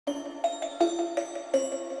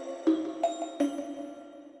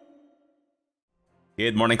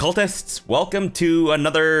Good morning, cultists. Welcome to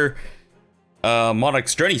another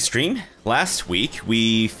Monarch's Journey stream. Last week,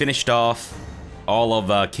 we finished off all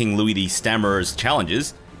of King Louis the Stammerer's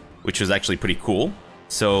challenges, which was actually pretty cool.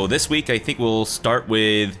 So this week, I think we'll start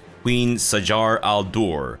with Queen Sajar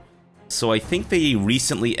al-Durr. So I think they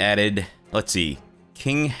recently added, let's see,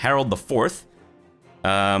 King Harold IV,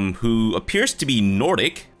 who appears to be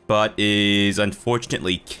Nordic, but is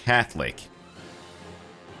unfortunately Catholic.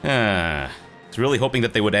 I was really hoping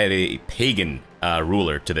that they would add a pagan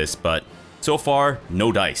ruler to this, but so far,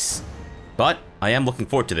 no dice. But I am looking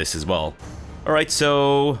forward to this as well. Alright,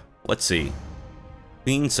 so let's see.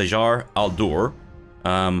 Queen Sajar al-Durr.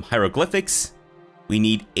 Hieroglyphics. We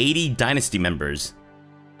need 80 dynasty members.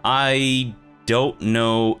 I don't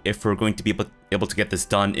know if we're going to be able to get this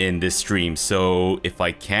done in this stream, so if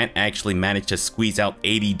I can't actually manage to squeeze out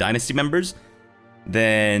 80 dynasty members,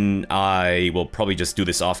 then I will probably just do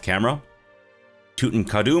this off camera.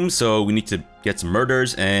 Tutankhamun, so we need to get some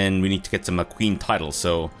murders and we need to get some queen titles,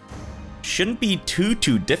 so shouldn't be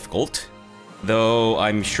too difficult, though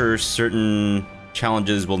I'm sure certain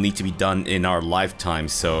challenges will need to be done in our lifetime,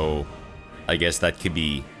 so I guess that could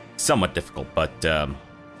be somewhat difficult, but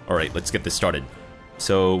alright, let's get this started.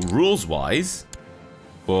 So rules wise,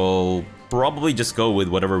 we'll probably just go with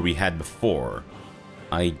whatever we had before.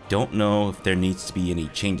 I don't know if there needs to be any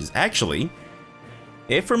changes. Actually,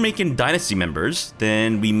 if we're making dynasty members,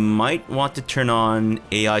 then we might want to turn on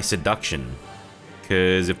AI seduction.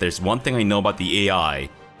 Because if there's one thing I know about the AI,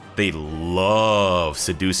 they love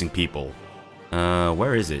seducing people.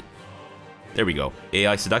 Where is it? There we go.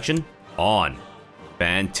 AI seduction, on.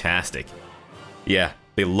 Fantastic. Yeah,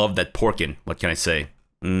 they love that porkin. What can I say?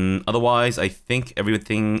 Otherwise, I think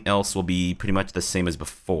everything else will be pretty much the same as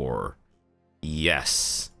before.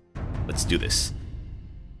 Yes. Let's do this.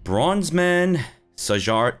 Bronzeman,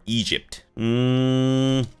 Sajar, Egypt.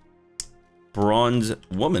 Bronze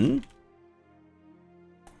woman.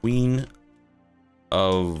 Queen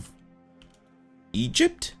of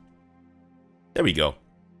Egypt? There we go.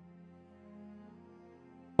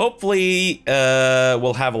 Hopefully,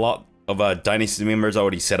 we'll have a lot of dynasty members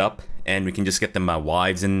already set up, and we can just get them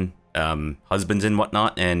wives and husbands and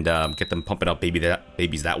whatnot, and get them pumping out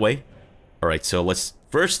babies that way. Alright, so let's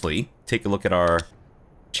firstly take a look at our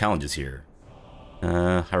challenges here.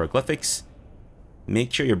 Hieroglyphics.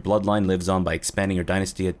 Make sure your bloodline lives on by expanding your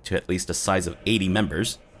dynasty to at least a size of 80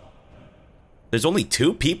 members. There's only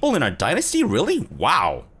 2 people in our dynasty? Really?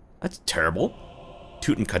 Wow. That's terrible.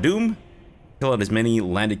 Tutankhamun. Kill out as many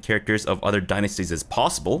landed characters of other dynasties as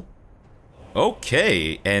possible.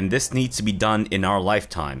 Okay, and this needs to be done in our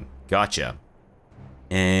lifetime. Gotcha.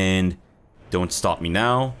 And don't stop me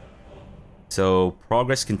now. So,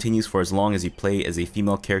 progress continues for as long as you play as a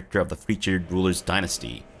female character of the featured ruler's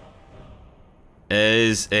dynasty.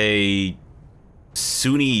 As a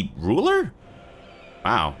Sunni ruler?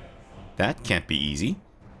 Wow, that can't be easy.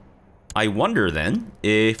 I wonder then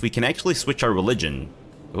if we can actually switch our religion.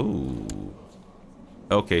 Ooh.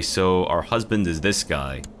 Okay, so our husband is this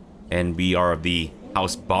guy, and we are of the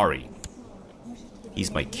House Bari.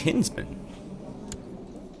 He's my kinsman.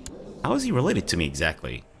 How is he related to me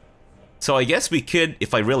exactly? So I guess we could,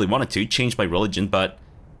 if I really wanted to, change my religion, but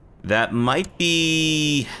that might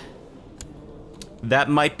be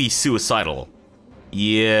suicidal.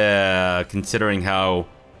 Yeah, considering how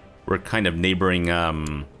we're kind of neighboring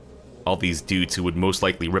all these dudes who would most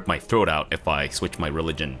likely rip my throat out if I switch my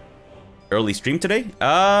religion. Early stream today?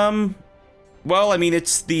 Well, I mean,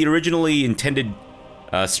 it's the originally intended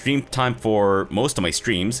stream time for most of my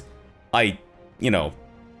streams. You know,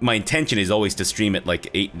 my intention is always to stream at like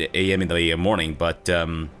 8 a.m. in the morning, but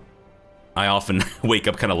I often wake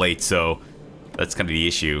up kind of late, so that's kind of the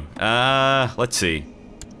issue. Let's see.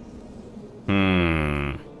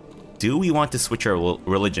 Do we want to switch our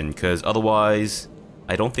religion? Because otherwise,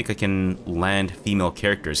 I don't think I can land female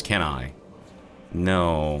characters, can I?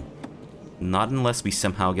 No. Not unless we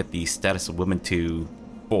somehow get the status of women to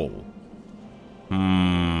full.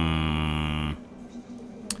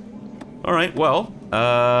 Alright, well,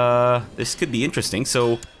 this could be interesting.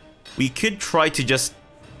 So, we could try to just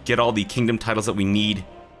get all the kingdom titles that we need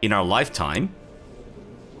in our lifetime.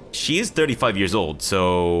 She is 35 years old,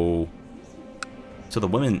 so the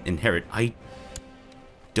women inherit. I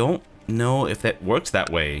don't know if that works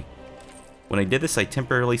that way. When I did this, I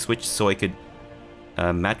temporarily switched so I could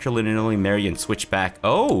matrilineally marry and switch back.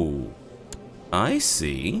 Oh, I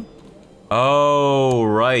see. Oh,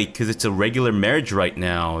 right, because it's a regular marriage right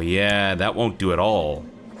now. Yeah, that won't do at all.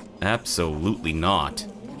 Absolutely not.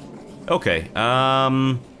 Okay,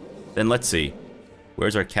 then let's see.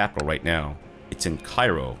 Where's our capital right now? It's in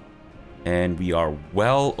Cairo. And we are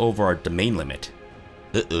well over our domain limit.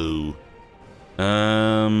 Uh-oh.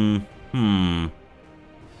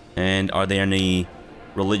 And are there any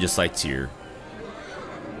religious sites here?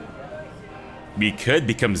 We could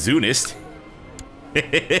become Zunist.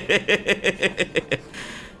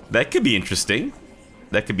 That could be interesting.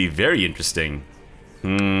 That could be very interesting.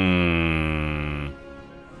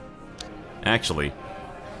 Actually,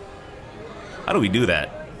 how do we do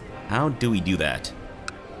that? How do we do that?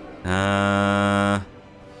 I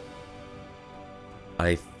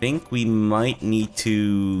think we might need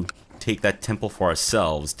to take that temple for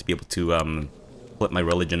ourselves to be able to flip my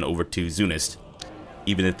religion over to Zunist,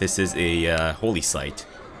 even if this is a holy site.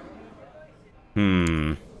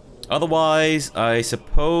 Otherwise, I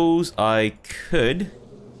suppose I could.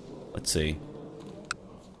 Let's see.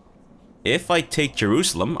 If I take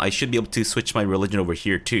Jerusalem, I should be able to switch my religion over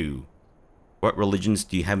here too. What religions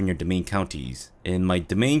do you have in your domain counties? In my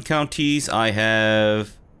domain counties, I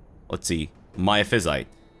have, let's see, Miaphysite.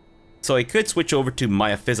 So I could switch over to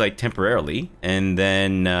Miaphysite temporarily, and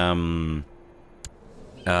then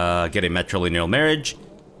get a matrilineal marriage,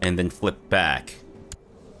 and then flip back.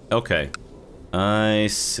 Okay. I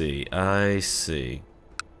see, I see.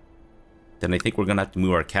 Then I think we're gonna have to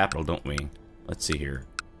move our capital, don't we? Let's see here.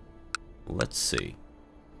 Let's see.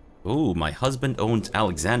 Oh, my husband owns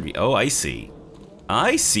Alexandria. Oh, I see.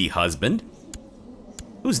 I see, husband.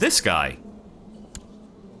 Who's this guy?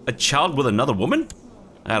 A child with another woman?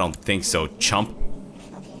 I don't think so, chump.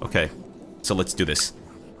 Okay, so let's do this.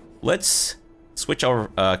 Let's switch our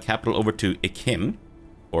capital over to Ikim,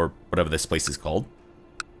 or whatever this place is called.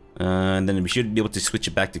 And then we should be able to switch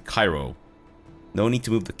it back to Cairo. No need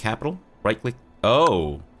to move the capital. Right click.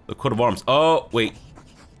 Oh, the coat of arms. Oh, wait.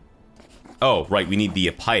 Oh, right, we need the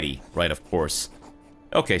piety. Right, of course.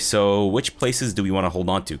 Okay, so which places do we want to hold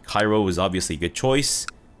on to? Cairo is obviously a good choice.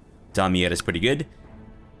 Damietta is pretty good.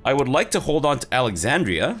 I would like to hold on to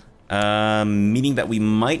Alexandria, meaning that we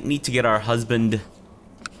might need to get our husband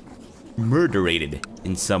murderated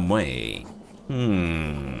in some way.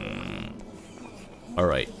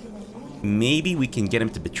 Alright. Maybe we can get him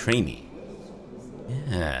to betray me.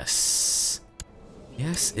 Yes.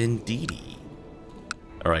 Yes, indeedy.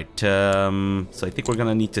 Alright, so I think we're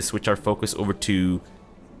gonna need to switch our focus over to...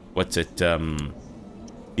 What's it,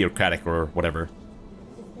 theocratic or whatever.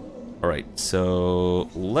 Alright, so...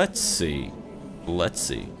 Let's see. Let's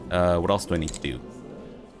see. What else do I need to do?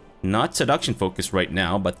 Not seduction focus right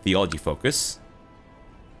now, but theology focus.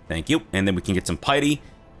 Thank you. And then we can get some piety.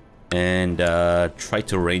 And try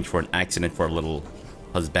to arrange for an accident for our little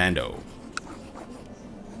husbando.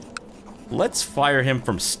 Let's fire him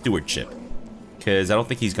from stewardship. Because I don't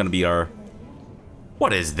think he's going to be our...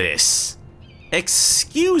 What is this?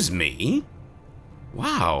 Excuse me?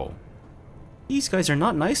 Wow. These guys are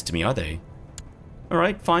not nice to me, are they?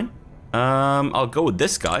 Alright, fine. I'll go with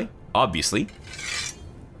this guy, obviously.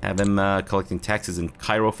 Have him collecting taxes in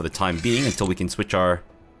Cairo for the time being until we can switch our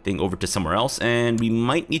thing over to somewhere else. And we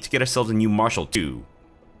might need to get ourselves a new marshal too.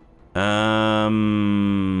 They're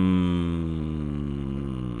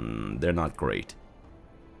not great.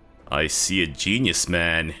 I see a genius,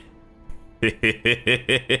 man.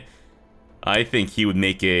 I think he would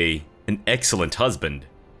make an excellent husband.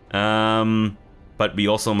 But we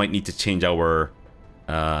also might need to change our,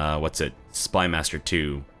 what's it, Spy Master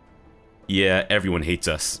too. Yeah, everyone hates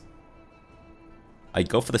us. I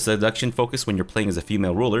go for the seduction focus when you're playing as a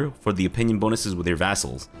female ruler for the opinion bonuses with your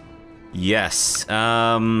vassals. Yes,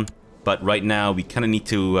 but right now we kind of need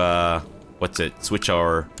to, what's it, switch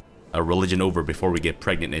our religion over before we get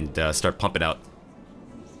pregnant and start pumping out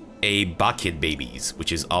Bakid babies,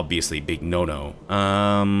 which is obviously a big no-no.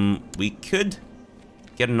 We could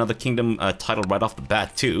get another kingdom title right off the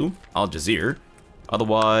bat too, Al-Jazir.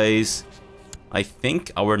 Otherwise, I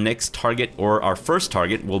think our next target, or our first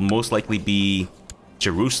target, will most likely be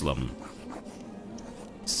Jerusalem.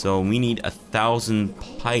 So we need 1,000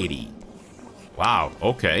 piety. Wow,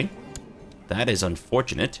 okay. That is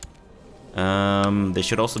unfortunate. There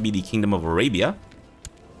should also be the Kingdom of Arabia.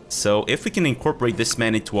 So if we can incorporate this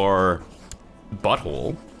man into our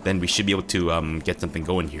butthole, then we should be able to get something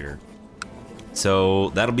going here. So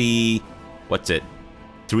that'll be, what's it,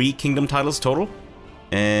 3 kingdom titles total?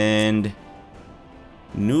 And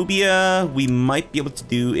Nubia, we might be able to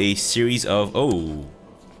do a series of, oh,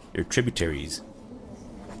 they're tributaries.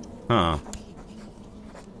 Huh.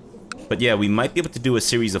 But yeah, we might be able to do a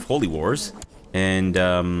series of holy wars and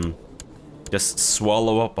just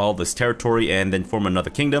swallow up all this territory and then form another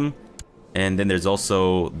kingdom. And then there's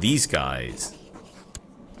also these guys.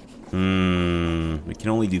 We can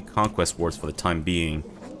only do conquest wars for the time being.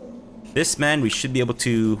 This man, we should be able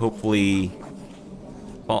to hopefully...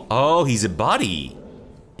 Oh, he's a body.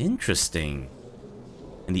 Interesting.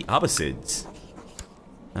 And the Abbasids.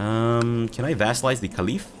 Can I vassalize the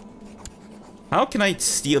Caliph? How can I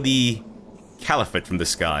steal the Caliphate from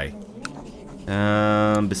this guy?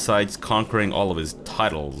 Besides conquering all of his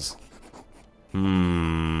titles.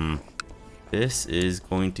 This is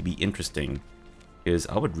going to be interesting. Because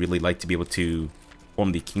I would really like to be able to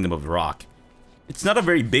form the Kingdom of Iraq. It's not a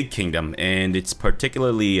very big kingdom, and it's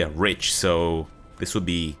particularly rich, so this would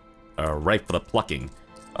be ripe for the plucking.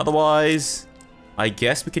 Otherwise, I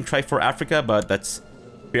guess we can try for Africa, but that's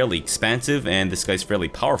fairly expansive, and this guy's fairly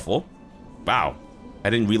powerful. Wow, I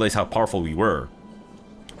didn't realize how powerful we were.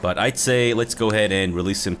 But I'd say let's go ahead and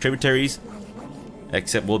release some tributaries,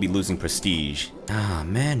 except we'll be losing prestige. Ah,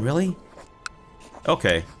 man, really?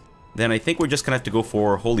 Okay, then I think we're just gonna have to go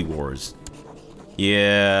for Holy Wars.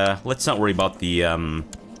 Yeah, let's not worry about the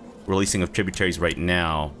releasing of tributaries right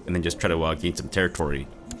now, and then just try to gain some territory.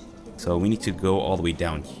 So we need to go all the way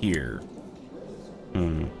down here.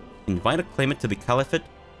 Invite a claimant to the Caliphate,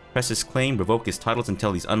 press his claim, revoke his titles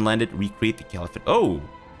until he's unlanded, recreate the Caliphate. Oh,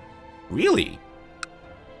 really?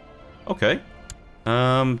 Okay.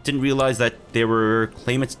 Didn't realize that there were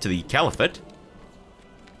claimants to the Caliphate.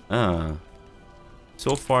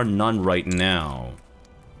 So far, none right now.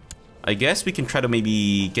 I guess we can try to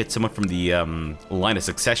maybe get someone from the line of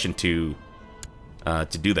succession to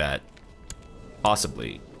do that.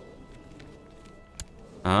 Possibly.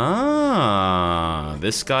 Ah,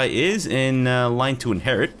 this guy is in line to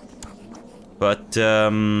inherit. But,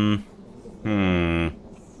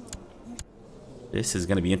 this is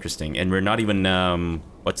gonna be interesting. And we're not even,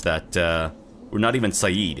 what's that? We're not even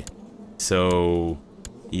Saeed. So,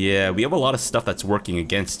 yeah, we have a lot of stuff that's working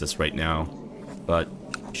against us right now. But,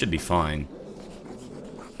 should be fine.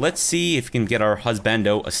 Let's see if we can get our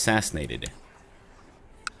husbando assassinated.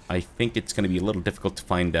 I think it's gonna be a little difficult to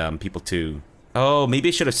find people to... Oh, maybe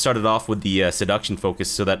I should have started off with the seduction focus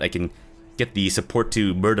so that I can get the support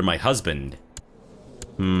to murder my husband.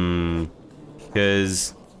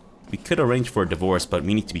 Because we could arrange for a divorce, but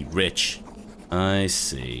we need to be rich. I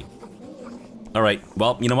see. Alright,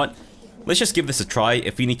 well, you know what? Let's just give this a try.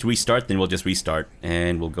 If we need to restart, then we'll just restart.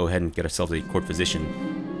 And we'll go ahead and get ourselves a court physician.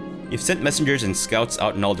 You've sent messengers and scouts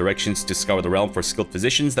out in all directions to scour the realm for skilled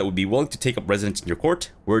physicians that would be willing to take up residence in your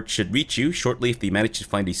court. Word should reach you shortly if they manage to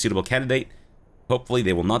find a suitable candidate. Hopefully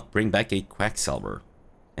they will not bring back a quacksalver.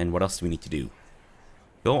 And what else do we need to do?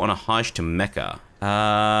 Go on a Hajj to Mecca.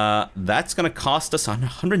 That's gonna cost us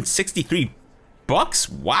 163 bucks?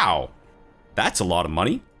 Wow. That's a lot of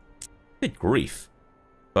money. Good grief.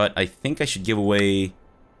 But I think I should give away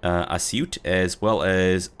Asyut as well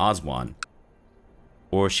as Aswan.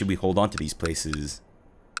 Or should we hold on to these places?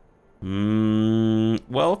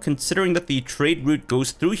 Well, considering that the trade route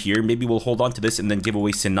goes through here, maybe we'll hold on to this and then give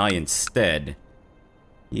away Sinai instead.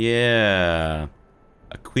 Yeah.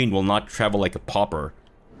 A queen will not travel like a pauper.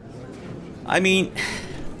 I mean...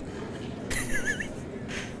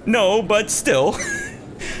 no, but still.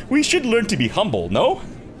 We should learn to be humble, no?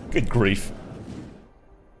 Good grief.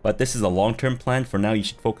 But this is a long-term plan. For now, you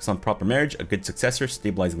should focus on proper marriage, a good successor,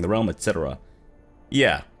 stabilizing the realm, etc.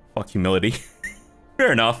 Yeah, fuck humility.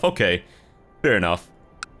 Fair enough, okay. Fair enough.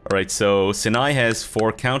 Alright, so Sinai has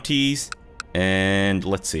 4 counties, and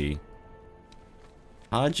let's see.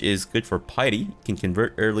 Hajj is good for piety. You can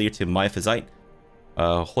convert earlier to Miaphysite.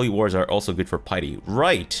 Holy Wars are also good for piety.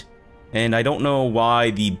 Right! And I don't know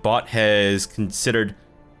why the bot has considered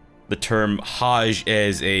the term Hajj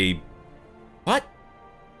as a... What?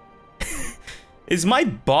 Is my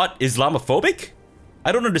bot Islamophobic?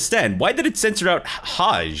 I don't understand. Why did it censor out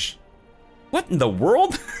Hajj? What in the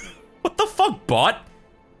world? What the fuck, bot?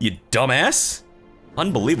 You dumbass?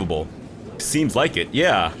 Unbelievable. Seems like it,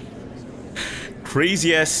 yeah.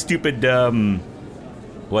 Crazy ass stupid,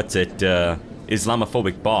 what's it,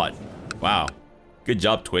 Islamophobic bot. Wow. Good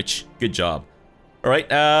job, Twitch. Good job. Alright,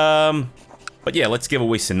 but yeah, let's give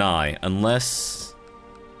away Sinai. Unless...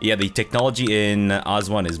 Yeah, the technology in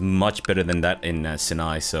Aswan is much better than that in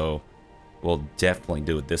Sinai, so... We'll definitely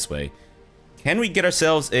do it this way. Can we get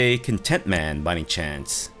ourselves a content man, by any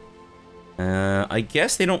chance? I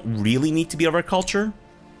guess they don't really need to be of our culture.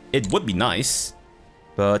 It would be nice.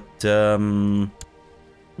 But, I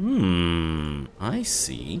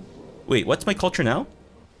see. Wait, what's my culture now?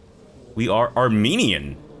 We are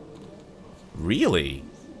Armenian. Really?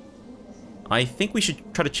 I think we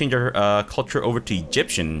should try to change our culture over to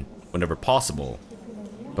Egyptian whenever possible.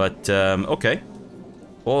 But, okay.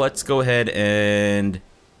 Well, let's go ahead and...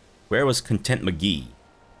 Where was Content McGee?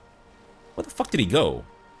 Where the fuck did he go?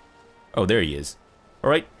 Oh, there he is.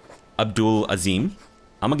 Alright. Abdul Azim.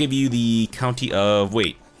 I'm gonna give you the county of...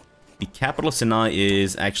 Wait. The capital of Sinai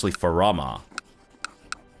is actually Farama.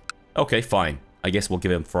 Okay, fine. I guess we'll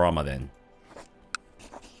give him Farama then.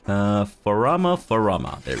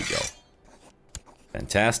 Farama. There we go.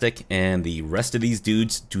 Fantastic. And the rest of these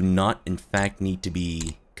dudes do not, in fact, need to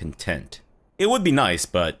be content. It would be nice,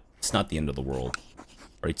 but it's not the end of the world.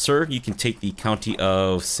 Alright, sir, you can take the county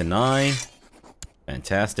of Sinai.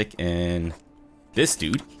 Fantastic. And this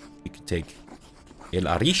dude, you can take El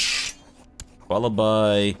Arish. Followed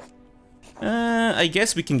by... I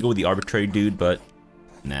guess we can go with the arbitrary dude, but...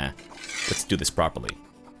 Nah. Let's do this properly.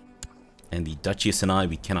 And the Duchy of Sinai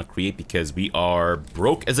we cannot create because we are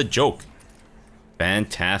broke as a joke.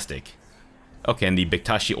 Fantastic. Okay, and the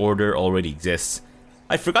Bektashi order already exists.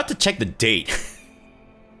 I forgot to check the date.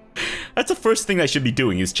 That's the first thing I should be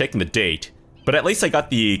doing, is checking the date. But at least I got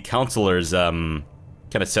the counselors kind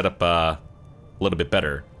of set up a little bit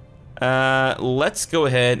better. Let's go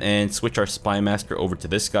ahead and switch our spy master over to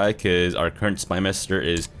this guy, because our current spy master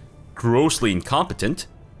is grossly incompetent.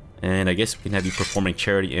 And I guess we can have you performing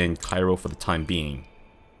charity in Cairo for the time being.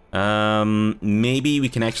 Maybe we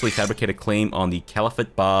can actually fabricate a claim on the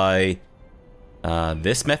caliphate by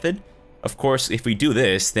this method. Of course, if we do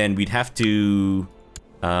this, then we'd have to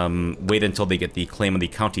wait until they get the claim on the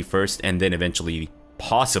county first, and then eventually,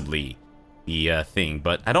 possibly, the thing.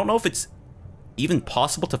 But I don't know if it's even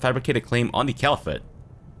possible to fabricate a claim on the caliphate.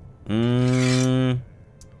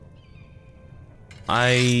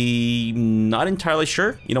 I'm not entirely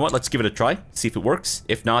sure. You know what? Let's give it a try. See if it works.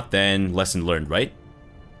 If not, then lesson learned, right?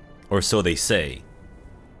 Or so they say.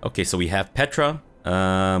 Okay, so we have Petra.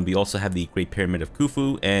 We also have the Great Pyramid of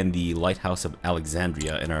Khufu and the Lighthouse of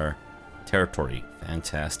Alexandria in our territory.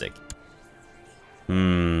 Fantastic.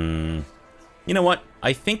 You know what?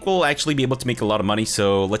 I think we'll actually be able to make a lot of money,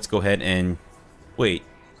 so let's go ahead and... Wait.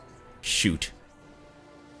 Shoot.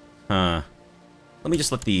 Huh. Let me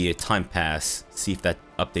just let the time pass, see if that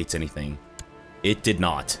updates anything. It did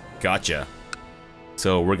not. Gotcha.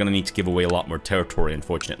 So we're gonna need to give away a lot more territory,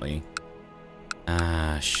 unfortunately.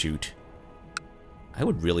 Ah, shoot. I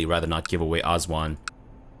would really rather not give away Aswan.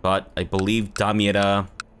 But I believe Damietta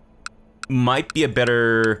might be a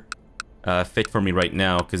better fit for me right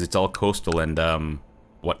now, because it's all coastal and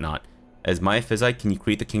whatnot. As Maya Fizite, can you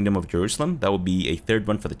create the Kingdom of Jerusalem? That would be a third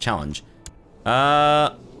one for the challenge.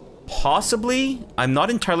 Possibly. I'm not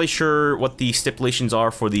entirely sure what the stipulations are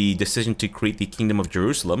for the decision to create the Kingdom of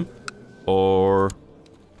Jerusalem. Or...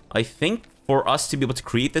 I think for us to be able to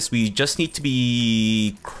create this, we just need to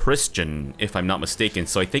be Christian, if I'm not mistaken.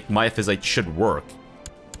 So I think Miaphysite should work.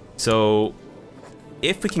 So,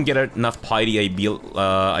 if we can get enough piety,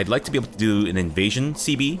 I'd like to be able to do an invasion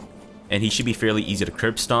CB. And he should be fairly easy to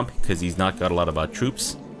curb stomp, because he's not got a lot of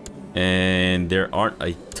troops. And there aren't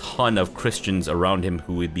a ton of Christians around him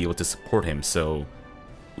who would be able to support him, so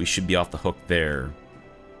we should be off the hook there.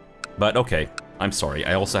 But okay, I'm sorry,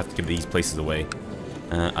 I also have to give these places away.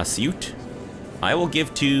 Asiut, I will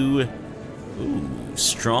give to... Ooh,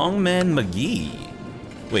 Strongman McGee.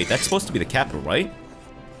 Wait, that's supposed to be the capital, right?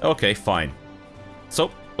 Okay, fine.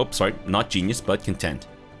 So, oh, sorry, not genius, but content.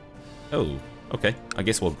 Oh, okay, I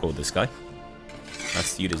guess we'll go with this guy.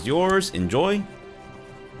 Asiut is yours, enjoy.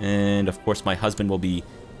 And, of course, my husband will be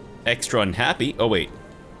extra unhappy. Oh, wait.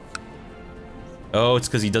 Oh, it's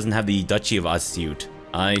because he doesn't have the Duchy of Asiut.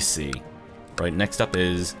 I see. Right, next up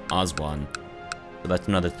is Aswan. So that's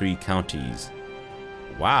another 3 counties.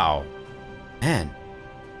 Wow. Man,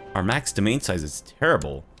 our max domain size is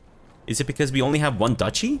terrible. Is it because we only have 1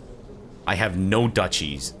 duchy? I have no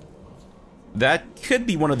duchies. That could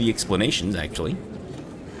be one of the explanations, actually.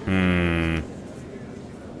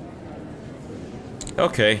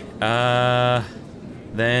 Okay,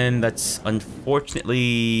 then that's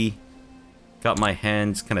unfortunately got my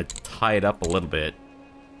hands kind of tied up a little bit.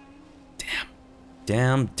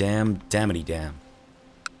 Dammity damn.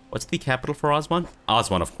 What's the capital for Aswan?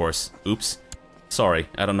 Aswan, of course. Oops. Sorry,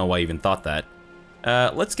 I don't know why I even thought that.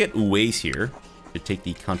 Let's get Uwais here to take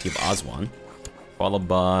the county of Aswan, followed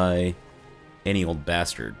by any old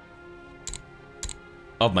bastard.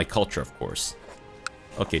 Of my culture, of course.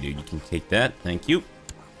 Okay, dude, you can take that. Thank you.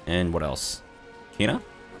 And what else? Kena?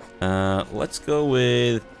 Let's go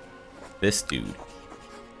with this dude.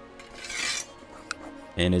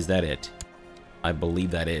 And is that it? I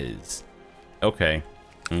believe that is. Okay.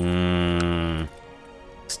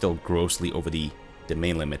 Still grossly over the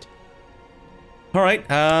domain limit. Alright,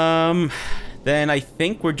 then I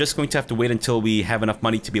think we're just going to have to wait until we have enough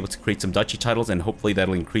money to be able to create some duchy titles, and hopefully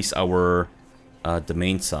that'll increase our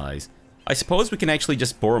domain size. I suppose we can actually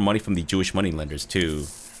just borrow money from the Jewish moneylenders too.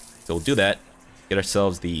 So we'll do that. get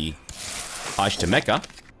ourselves the Hajj to Mecca.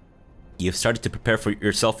 You've started to prepare for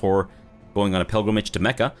yourself for going on a pilgrimage to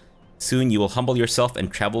Mecca. Soon you will humble yourself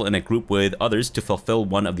and travel in a group with others to fulfill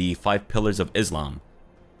one of the 5 pillars of Islam.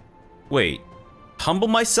 Wait, humble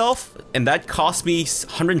myself? And that cost me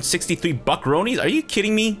 163 buckaroonies? Are you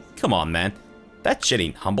kidding me? Come on, man. That shit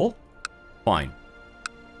ain't humble. Fine.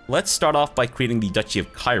 Let's start off by creating the Duchy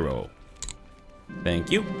of Cairo.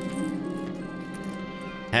 Thank you.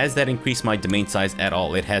 Has that increased my domain size at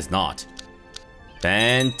all? It has not.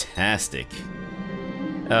 Fantastic.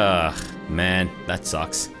 Ugh, man, that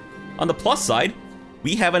sucks. On the plus side,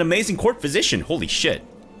 we have an amazing court physician. Holy shit.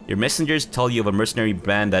 Your messengers tell you of a mercenary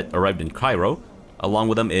band that arrived in Cairo. Along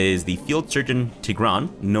with them is the field surgeon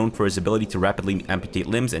Tigran, known for his ability to rapidly amputate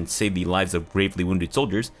limbs and save the lives of gravely wounded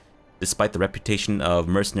soldiers. Despite the reputation of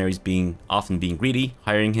mercenaries often being greedy,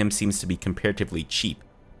 hiring him seems to be comparatively cheap.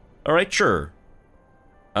 Alright, sure.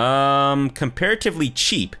 Comparatively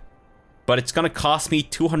cheap. But it's gonna cost me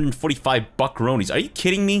 245 buckaroonies. Are you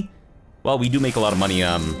kidding me? Well, we do make a lot of money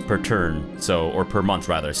per turn, or per month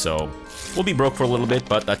rather, so we'll be broke for a little bit,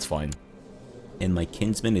 but that's fine. And my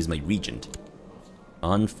kinsman is my regent.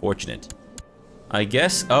 Unfortunate. I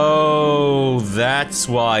guess. Oh, that's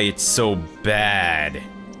why it's so bad.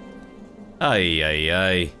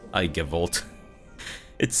 Ay. I Gewalt.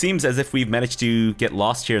 It seems as if we've managed to get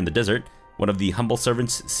lost here in the desert. One of the humble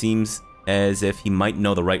servants seems as if he might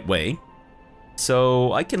know the right way.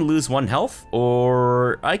 So I can lose 1 health,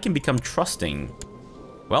 or I can become trusting.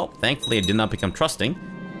 Well, thankfully I did not become trusting.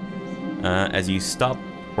 As you stop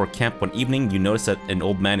for camp one evening, you notice that an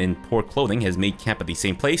old man in poor clothing has made camp at the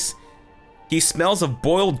same place. He smells of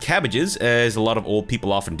boiled cabbages, as a lot of old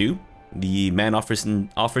people often do. The man offers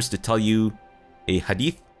to tell you a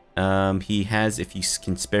hadith he has if you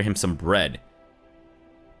can spare him some bread.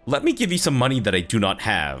 Let me give you some money that I do not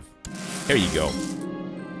have. Here you go.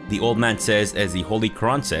 The old man says, as the Holy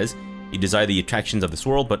Quran says, you desire the attractions of this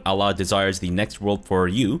world, but Allah desires the next world for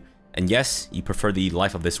you. And yes, you prefer the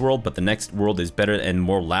life of this world, but the next world is better and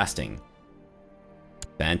more lasting.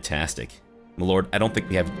 Fantastic. My lord, I don't think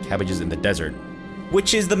we have cabbages in the desert.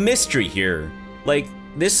 Which is the mystery here. Like,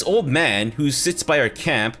 this old man who sits by our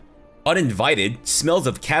camp, uninvited, smells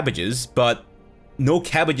of cabbages, but no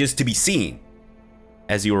cabbages to be seen.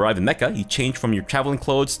 As you arrive in Mecca, you change from your traveling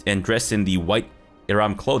clothes and dress in the white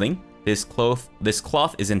Ihram clothing. This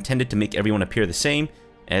cloth is intended to make everyone appear the same,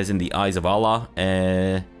 as in the eyes of Allah.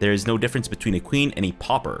 There is no difference between a queen and a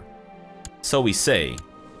pauper. So we say.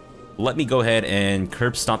 Let me go ahead and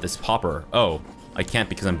curb stomp this pauper. Oh, I can't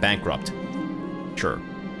because I'm bankrupt. Sure.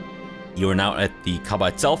 You are now at the Kaaba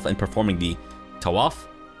itself and performing the tawaf,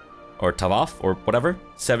 or whatever.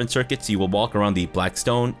 7 circuits. You will walk around the black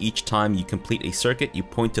stone. Each time you complete a circuit, you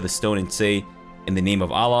point to the stone and say, in the name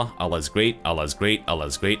of Allah, Allah is great, Allah is great, Allah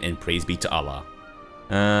is great, and praise be to Allah.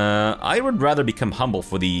 I would rather become humble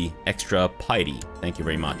for the extra piety. Thank you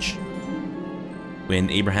very much. When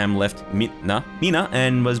Abraham left Mina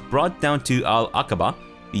and was brought down to Al-Aqaba,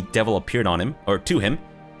 the devil appeared to him.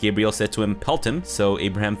 Gabriel said to him, pelt him, so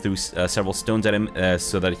Abraham threw several stones at him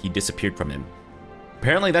so that he disappeared from him.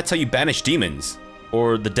 Apparently that's how you banish demons.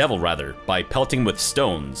 Or the devil, rather, by pelting with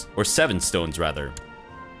stones. Or 7 stones, rather.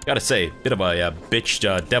 Gotta say, bit of a bitch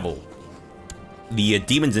devil. The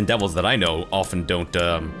demons and devils that I know often don't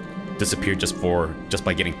disappear just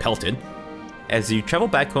by getting pelted. As you travel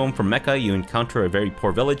back home from Mecca, you encounter a very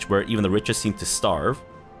poor village where even the richest seem to starve.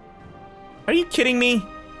 Are you kidding me?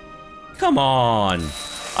 Come on!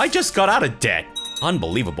 I just got out of debt!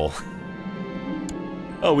 Unbelievable.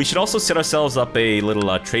 Oh, we should also set ourselves up a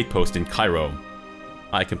little trade post in Cairo.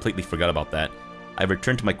 I completely forgot about that. I've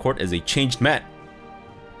returned to my court as a changed man.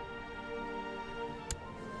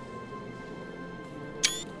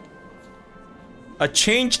 A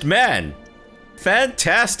changed man!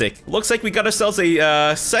 Fantastic! Looks like we got ourselves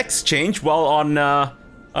a sex change while on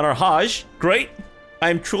our Hajj. Great!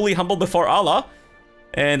 I am truly humbled before Allah.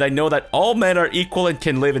 And I know that all men are equal and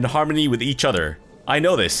can live in harmony with each other. I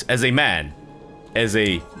know this as a man. As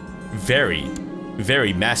a very,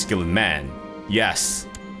 very masculine man. Yes.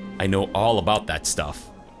 I know all about that stuff.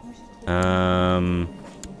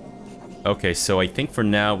 Okay, so I think for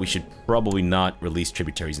now we should probably not release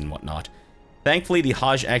tributaries and whatnot. Thankfully, the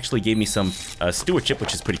Hajj actually gave me some stewardship,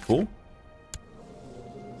 which is pretty cool.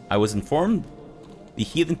 I was informed the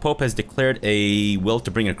heathen pope has declared a will to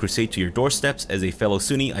bring a crusade to your doorsteps. As a fellow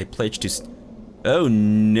Sunni, I pledge to... Oh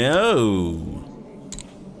no!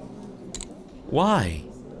 Why?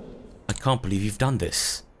 I can't believe you've done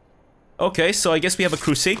this. Okay, so I guess we have a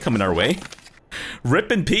crusade coming our way. Rip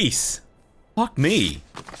in peace. Fuck me.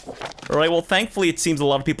 Alright, well, thankfully it seems a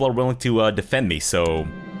lot of people are willing to defend me, so...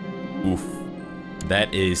 Oof.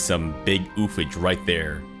 That is some big oofage right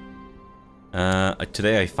there.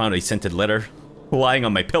 Today I found a scented letter lying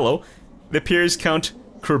on my pillow. It appears Count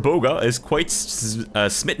Kerboga is quite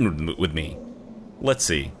smitten with me. Let's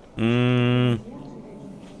see. We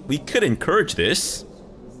could encourage this.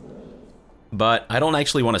 But I don't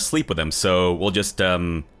actually want to sleep with him, so we'll just, get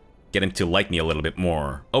him to like me a little bit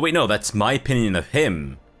more. Oh wait, no, that's my opinion of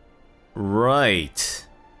him. Right.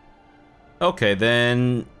 Okay,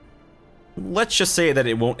 then... let's just say that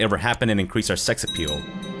it won't ever happen and increase our sex appeal.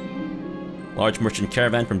 Large merchant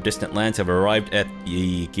caravan from distant lands have arrived at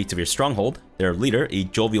the gates of your stronghold. Their leader, a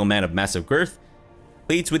jovial man of massive girth,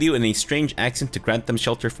 pleads with you in a strange accent to grant them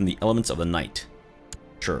shelter from the elements of the night.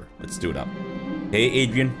 Sure, let's do it up. Hey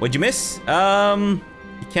Adrian, what'd you miss?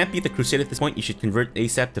 You can't beat the Crusader at this point. You should convert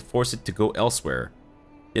ASAP to force it to go elsewhere.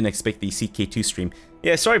 Didn't expect the CK2 stream.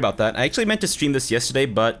 Yeah, sorry about that. I actually meant to stream this yesterday,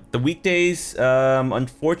 but the weekdays,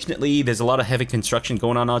 unfortunately, there's a lot of heavy construction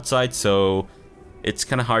going on outside, so it's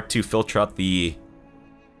kind of hard to filter out the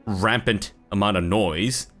rampant amount of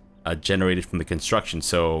noise generated from the construction.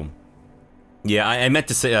 So, yeah, I meant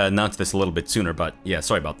to say announce this a little bit sooner, but yeah,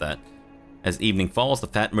 sorry about that. As evening falls, the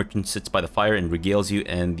fat merchant sits by the fire and regales you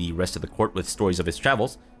and the rest of the court with stories of his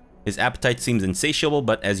travels. His appetite seems insatiable,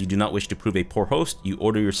 but as you do not wish to prove a poor host, you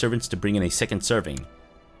order your servants to bring in a second serving.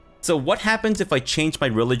 So what happens if I change my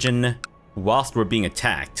religion whilst we're being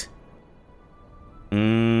attacked?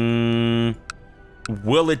 Will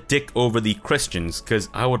it dick over the Christians? Because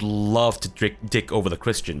I would love to dick over the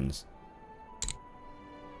Christians.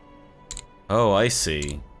 Oh, I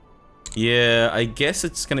see. Yeah, I guess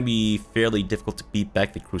it's gonna be fairly difficult to beat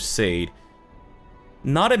back the Crusade.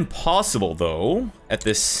 Not impossible, though, at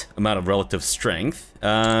this amount of relative strength,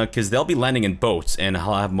 because they'll be landing in boats, and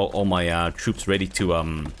I'll have all my troops ready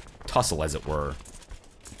to tussle, as it were.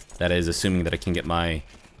 That is, assuming that I can get my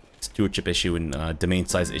stewardship issue and domain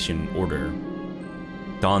size issue in order.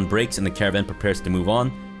 Dawn breaks, and the caravan prepares to move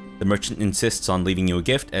on. The merchant insists on leaving you a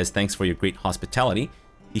gift, as thanks for your great hospitality.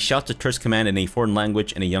 He shouts a terse command in a foreign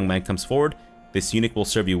language, and a young man comes forward. This eunuch will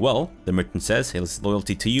serve you well, the merchant says. His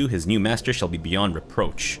loyalty to you, his new master, shall be beyond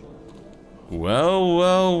reproach. Well,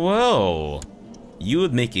 well, well. You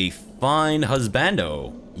would make a fine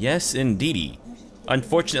husbando. Yes, indeedy.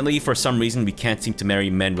 Unfortunately, for some reason, we can't seem to marry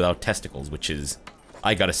men without testicles, which is,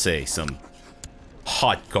 I gotta say, some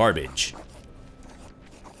hot garbage.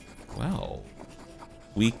 Well,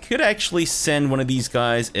 we could actually send one of these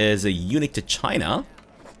guys as a eunuch to China,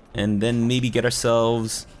 and then maybe get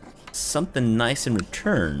ourselves something nice in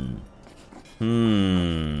return.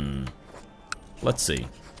 Let's see.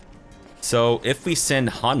 So, if we send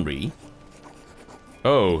Henry...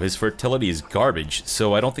 Oh, his fertility is garbage,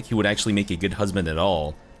 so I don't think he would actually make a good husband at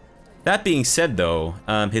all. That being said, though,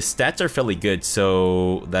 his stats are fairly good,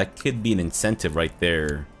 so that could be an incentive right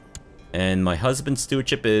there. And my husband's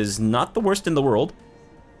stewardship is not the worst in the world.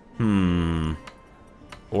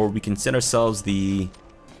 Or we can send ourselves the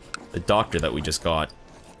doctor that we just got.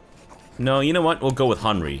 No, you know what? We'll go with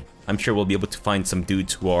Henry. I'm sure we'll be able to find some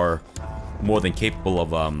dudes who are more than capable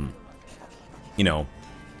of, you know,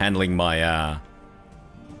 handling my,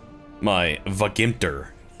 my Vagimter,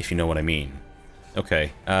 if you know what I mean.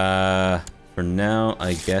 Okay, for now,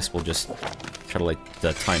 I guess we'll just try to let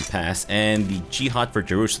the time pass. And the jihad for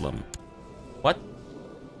Jerusalem. What?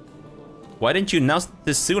 Why didn't you announce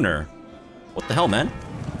this sooner? What the hell, man?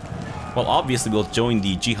 Well, obviously we'll join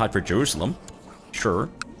the jihad for Jerusalem. Sure.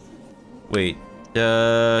 Wait,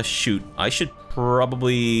 shoot. I should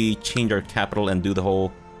probably change our capital and do the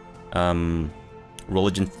whole,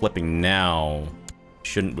 religion flipping now.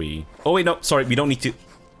 Shouldn't we? Oh, wait, no, sorry, we don't need to.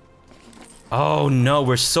 Oh, no,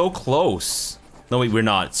 we're so close. No, wait, we're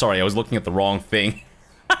not. Sorry, I was looking at the wrong thing.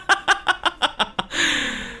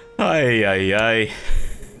 Ay, ay, ay.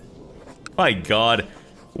 My God.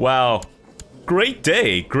 Wow. Great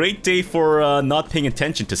day for not paying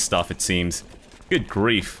attention to stuff, it seems. Good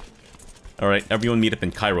grief. Alright, everyone meet up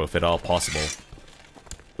in Cairo if at all possible.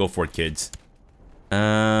 Go for it, kids.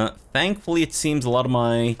 Thankfully it seems a lot of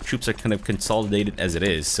my troops are kind of consolidated as it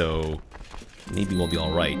is, so maybe we'll be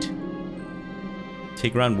alright.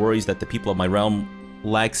 Tigran worries that the people of my realm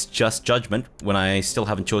lacks just judgment when I still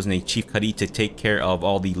haven't chosen a chief Qadi to take care of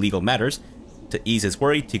all the legal matters. To ease his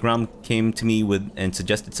worry, Tigran came to me with and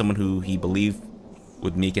suggested someone who he believed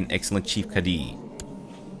would make an excellent chief Qadi.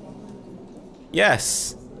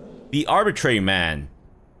 Yes, the arbitrary man.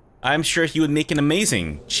 I'm sure he would make an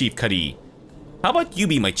amazing chief Qadi. How about you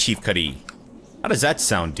be my chief Qadi? How does that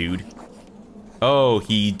sound, dude? Oh,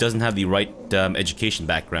 he doesn't have the right education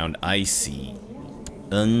background. I see.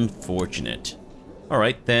 Unfortunate.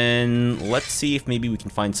 Alright, then let's see if maybe we can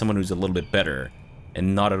find someone who's a little bit better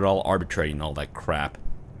and not at all arbitrary and all that crap.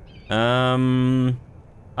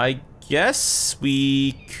 I guess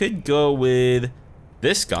we could go with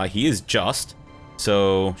this guy. He is just.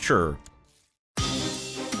 So, sure.